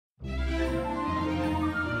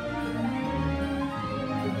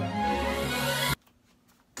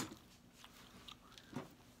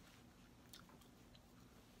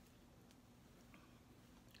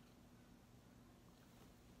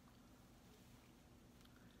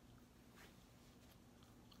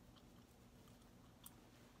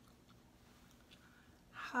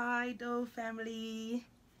Hi Doe family,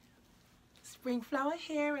 Springflower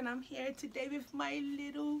here, and I'm here today with my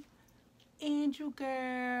little angel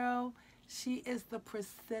girl. She is the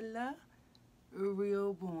Priscilla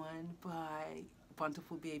real born by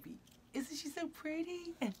Bountiful Baby. Isn't she so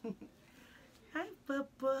pretty? Hi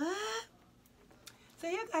Bubba. So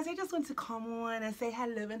yeah guys, I just want to come on and say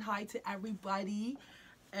hello and hi to everybody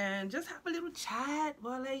and just have a little chat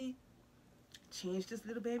while I change this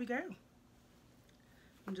little baby girl.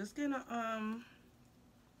 I'm just gonna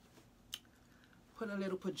put a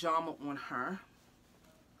little pajama on her.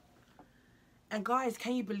 And guys,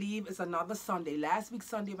 can you believe it's another Sunday? Last week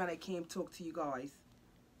Sunday when I came to talk to you guys,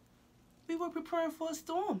 we were preparing for a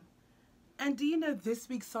storm. And do you know this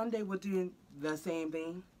week Sunday we're doing the same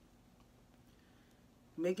thing?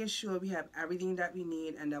 Making sure we have everything that we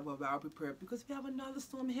need and that we're well prepared because we have another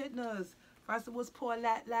storm hitting us. First it was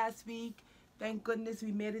Paulette last week. Thank goodness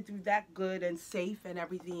we made it through that good and safe and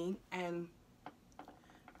everything. And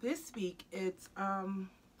this week it's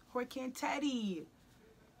Hurricane Teddy.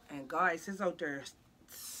 And guys, it's out there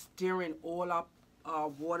stirring all up our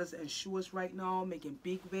waters and shores right now, making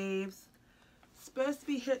big waves. Supposed to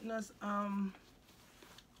be hitting us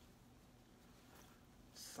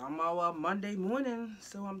somehow Monday morning,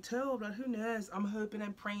 so I'm told, but who knows. I'm hoping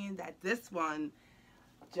and praying that this one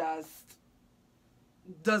just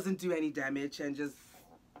doesn't do any damage and just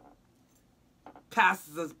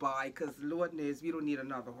passes us by, because Lord knows we don't need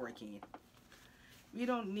another hurricane. We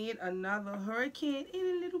don't need another hurricane. And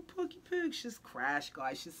a little pookie pook, she's crashed,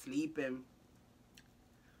 guys. She's sleeping.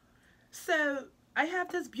 So I have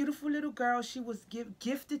this beautiful little girl. She was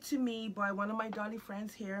gifted to me by one of my dolly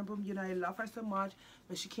friends here in Bermuda. I love her so much.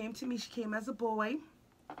 When she came to me, she came as a boy.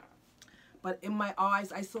 But in my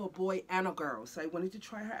eyes, I saw a boy and a girl. So I wanted to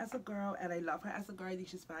try her as a girl, and I love her as a girl. I think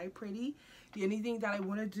she's very pretty. The only thing that I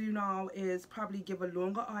want to do now is probably give her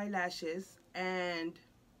longer eyelashes, and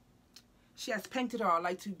she has painted her. I'd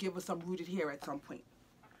like to give her some rooted hair at some point.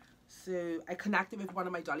 So I connected with one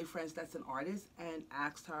of my dolly friends that's an artist and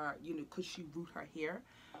asked her, you know, could she root her hair?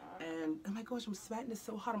 And oh my gosh, I'm sweating. It's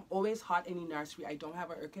so hot. I'm always hot in the nursery. I don't have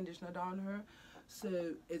an air conditioner down here,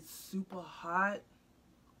 so it's super hot.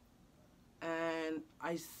 And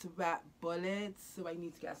I sweat bullets, so I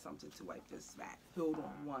need to get something to wipe this sweat. Hold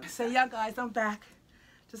on one. So yeah guys, I'm back.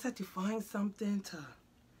 Just had to find something to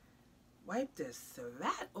wipe this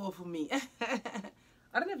sweat off of me. I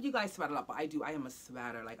don't know if you guys sweat a lot, but I do. I am a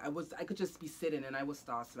sweater. Like I could just be sitting and I would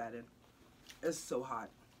start sweating. It's so hot.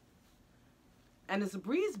 And it's a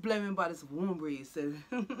breeze blowing, but it's a warm breeze. So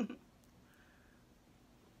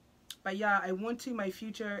but yeah, I want to, my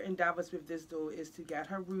future endeavors with this though is to get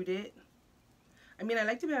her rooted. I mean, I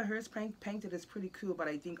like to be hers painted. It's pretty cool, but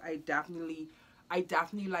I think I definitely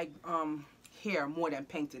like hair more than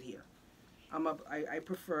painted hair. I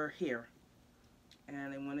prefer hair,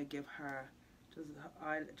 and I want to give her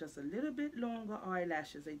just a little bit longer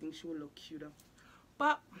eyelashes. I think she will look cuter.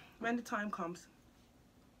 But when the time comes,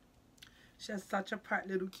 she has such a bright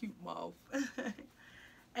little cute mouth.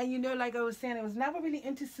 And you know, like I was saying, I was never really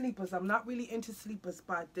into sleepers. I'm not really into sleepers,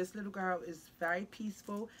 but this little girl is very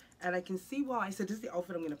peaceful, and I can see why. So this is the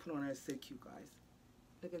outfit I'm going to put on her. It's so cute, guys.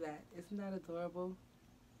 Look at that. Isn't that adorable?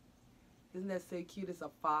 Isn't that so cute? It's a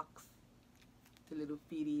fox, the little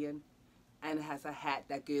feety, and it has a hat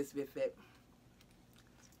that goes with it.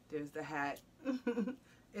 There's the hat.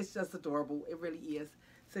 It's just adorable. It really is.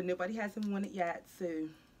 So nobody hasn't worn it yet, so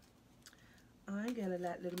I'm going to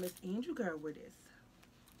let little Miss Angel Girl wear this.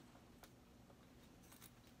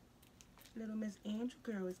 Little Miss Angel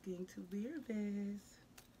Girl is going to wear this.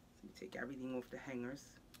 Let me take everything off the hangers.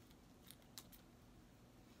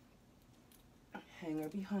 Hanger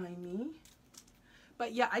behind me.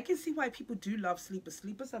 But yeah, I can see why people do love sleepers.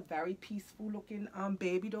 Sleepers are very peaceful looking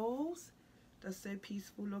baby dolls. They're so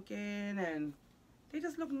peaceful looking, and they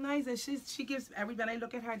just look nice. And she gives, when I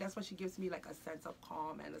look at her, that's what she gives me, like a sense of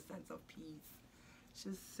calm and a sense of peace.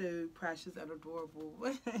 She's so precious and adorable.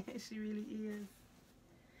 She really is.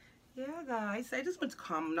 Yeah guys, I just want to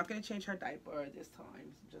come. I'm not going to change her diaper this time.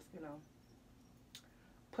 I'm just going to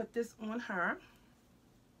put this on her.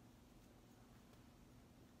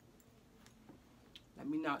 Let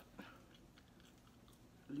me not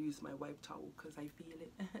lose my wipe towel because I feel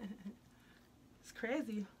it. It's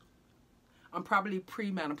crazy. I'm probably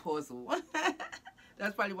premenopausal.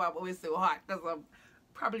 That's probably why I'm always so hot, because I'm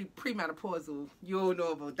probably premenopausal. You all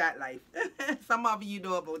know about that life. Some of you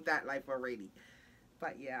know about that life already.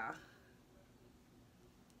 But yeah.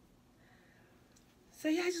 So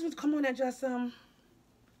yeah, I just want to come on and just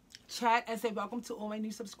chat and say welcome to all my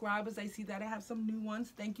new subscribers. I see that I have some new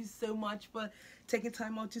ones. Thank you so much for taking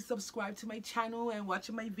time out to subscribe to my channel and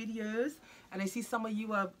watching my videos. And I see some of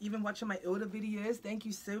you are even watching my older videos. Thank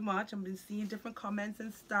you so much. I've been seeing different comments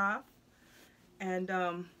and stuff. And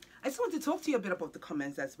I just want to talk to you a bit about the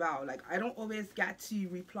comments as well. Like, I don't always get to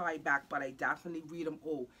reply back, but I definitely read them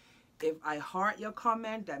all. If I heart your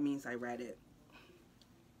comment, that means I read it.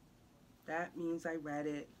 That means I read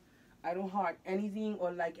it. I don't heart anything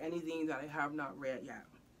or like anything that I have not read yet.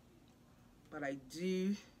 But I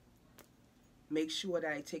do make sure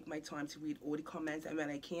that I take my time to read all the comments, and when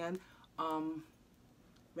I can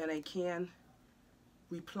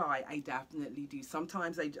reply, I definitely do.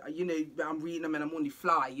 Sometimes you know, I'm reading them and I'm on the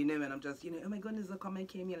fly, you know, and I'm just, you know, oh my goodness, a comment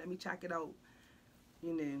came in, let me check it out,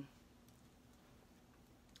 you know.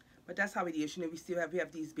 But that's how it is, you know. We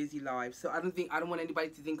have these busy lives, so I don't want anybody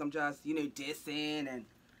to think I'm just, you know, dissing and,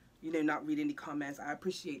 you know, not reading the comments. I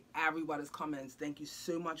appreciate everybody's comments. Thank you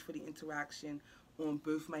so much for the interaction on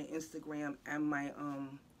both my Instagram and my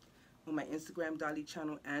on my Instagram Dolly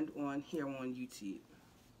channel and on here on YouTube.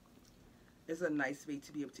 It's a nice way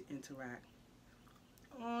to be able to interact.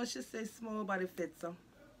 Oh, she's so small, but it fits her.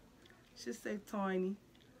 She's so tiny.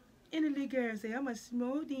 And the little girl say, I'm a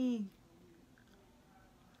small thing.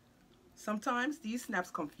 Sometimes these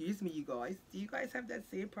snaps confuse me, you guys. Do you guys have that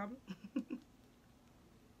same problem?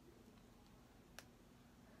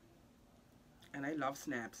 And I love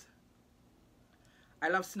snaps. I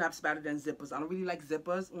love snaps better than zippers. I don't really like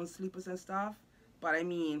zippers on sleepers and stuff. But I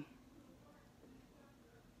mean,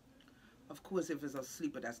 of course, if it's a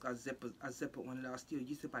sleeper that's got a zipper on it, I'll still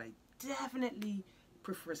use it. But I definitely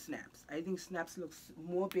prefer snaps. I think snaps looks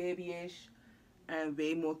more babyish and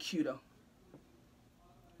way more cuter.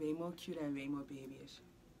 Way more cuter and way more babyish.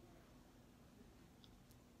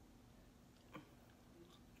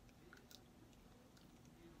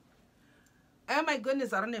 Oh my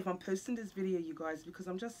goodness, I don't know if I'm posting this video, you guys, because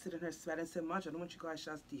I'm just sitting here sweating so much. I don't want you guys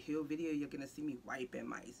just the whole video. You're going to see me wiping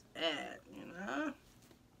my sweat, you know.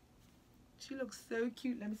 She looks so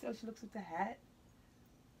cute. Let me see how she looks with the hat.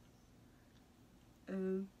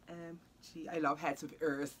 OMG. I love hats with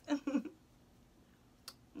earth.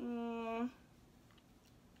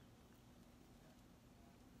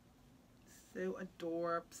 So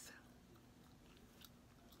adorbs.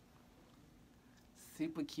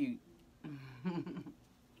 Super cute.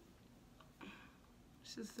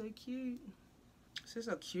 She's so cute. She's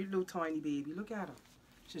a cute little tiny baby. Look at her.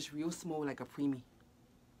 She's real small, like a preemie.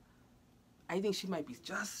 I think she might be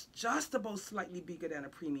just about slightly bigger than a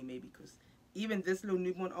preemie, maybe, because even this little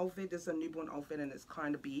newborn outfit, this is a newborn outfit, and it's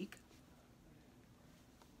kind of big.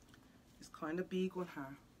 It's kind of big on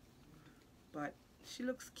her, but she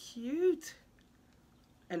looks cute.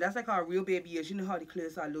 And that's like how a real baby is. You know how the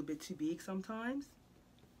clothes are a little bit too big sometimes.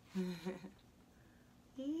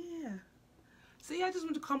 Yeah. So yeah, I just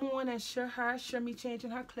want to come on and show me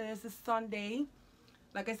changing her clothes this Sunday.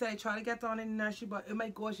 Like I said, I try to get down in the nursery, but oh my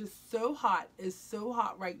gosh, it's so hot. It's so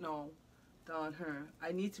hot right now down here.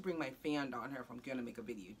 I need to bring my fan down here if I'm going to make a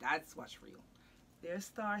video. That's what's real. There's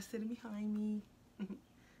Star sitting behind me.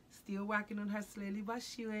 Still working on her slowly but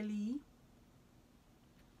surely.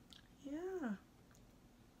 Yeah.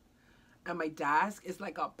 And my desk is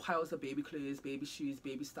like got piles of baby clothes, baby shoes,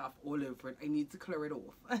 baby stuff all over it. I need to clear it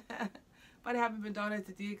off. But I haven't been down there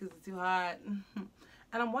to do it because it's too hot.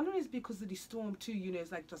 And I'm wondering it's because of the storm too. You know,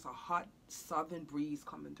 it's like just a hot southern breeze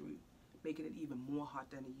coming through, making it even more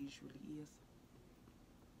hot than it usually is.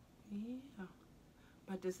 Yeah.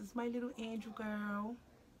 But this is my little angel girl.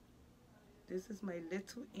 This is my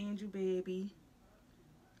little angel baby.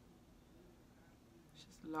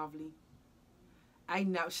 She's lovely. I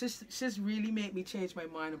know, she's really made me change my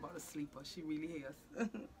mind about a sleeper. She really has.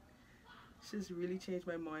 She's really changed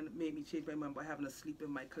my mind, made me change my mind by having a sleeper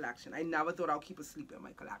in my collection. I never thought I'll keep a sleeper in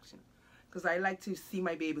my collection, because I like to see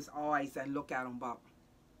my baby's eyes and look at them, but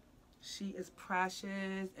she is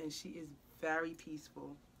precious and she is very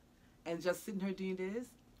peaceful. And just sitting here doing this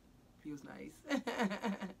feels nice.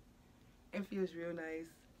 It feels real nice.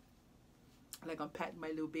 Like I'm patting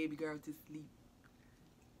my little baby girl to sleep.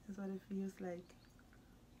 That's what it feels like.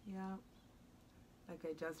 Yeah, like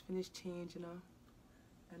I just finished changing her,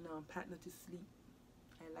 and now I'm patting her to sleep.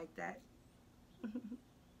 I like that.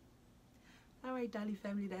 Alright, Dolly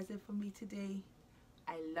family, that's it for me today.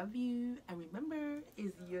 I love you, and remember,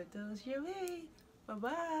 it's your dose your way. Bye-bye.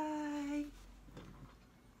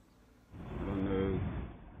 I don't know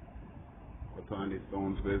what time this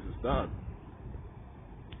song's supposed to start.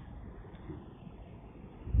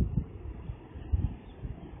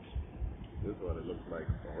 This is what it looks like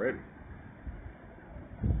already.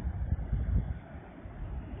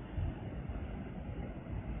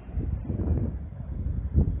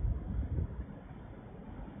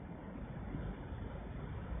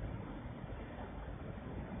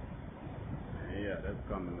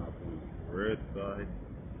 coming up on the red side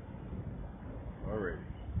already.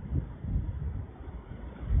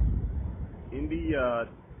 In the yard,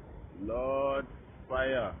 Lord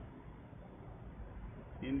fire.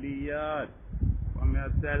 In the yard, what may I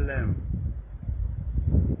tell them?